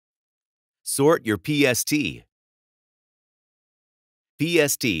Sort Your PST.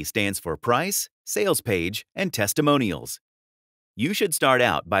 PST stands for Price, Sales Page, and Testimonials. You should start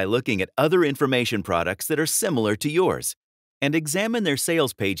out by looking at other information products that are similar to yours and examine their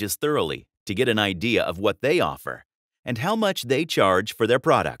sales pages thoroughly to get an idea of what they offer and how much they charge for their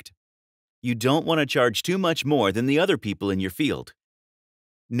product. You don't want to charge too much more than the other people in your field.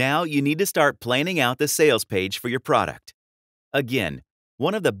 Now you need to start planning out the sales page for your product. Again,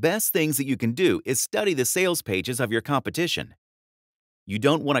 one of the best things that you can do is study the sales pages of your competition. You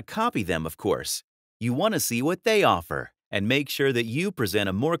don't want to copy them, of course. You want to see what they offer and make sure that you present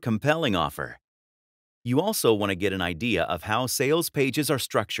a more compelling offer. You also want to get an idea of how sales pages are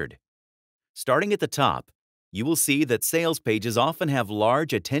structured. Starting at the top, you will see that sales pages often have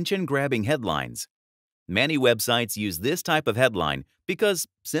large attention-grabbing headlines. Many websites use this type of headline because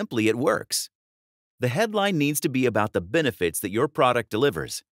simply it works. The headline needs to be about the benefits that your product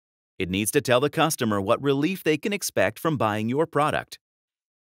delivers. It needs to tell the customer what relief they can expect from buying your product.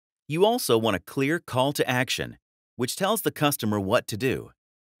 You also want a clear call to action, which tells the customer what to do.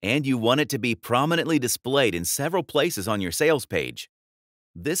 And you want it to be prominently displayed in several places on your sales page.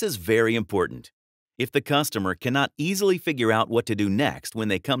 This is very important. If the customer cannot easily figure out what to do next when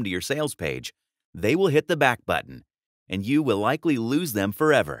they come to your sales page, they will hit the back button, and you will likely lose them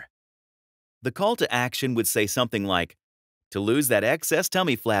forever. The call to action would say something like, "To lose that excess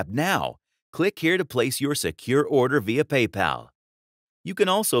tummy flap now, click here to place your secure order via PayPal." You can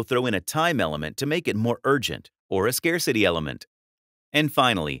also throw in a time element to make it more urgent or a scarcity element. And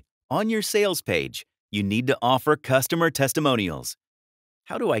finally, on your sales page, you need to offer customer testimonials.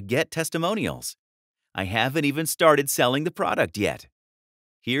 How do I get testimonials? I haven't even started selling the product yet.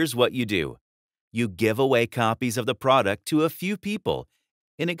 Here's what you do. You give away copies of the product to a few people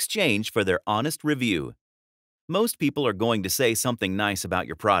in exchange for their honest review. Most people are going to say something nice about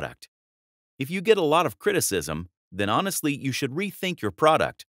your product. If you get a lot of criticism, then honestly you should rethink your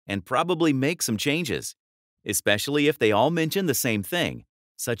product and probably make some changes, especially if they all mention the same thing,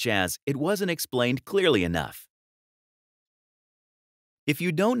 such as it wasn't explained clearly enough. If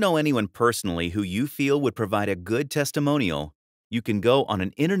you don't know anyone personally who you feel would provide a good testimonial, you can go on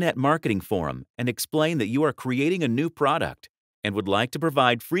an internet marketing forum and explain that you are creating a new product and would like to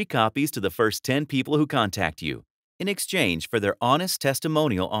provide free copies to the first 10 people who contact you in exchange for their honest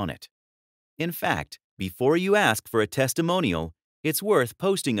testimonial on it. In fact, before you ask for a testimonial, it's worth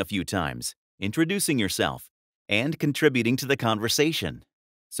posting a few times, introducing yourself, and contributing to the conversation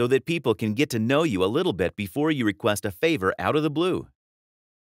so that people can get to know you a little bit before you request a favor out of the blue.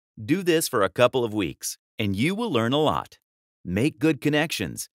 Do this for a couple of weeks, and you will learn a lot. Make good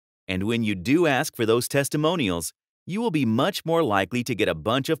connections, and when you do ask for those testimonials, you will be much more likely to get a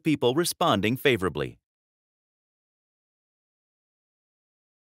bunch of people responding favorably.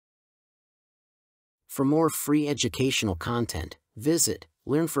 For more free educational content, visit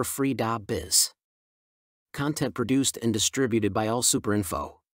learnforfree.biz. Content produced and distributed by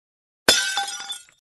AllSuperInfo.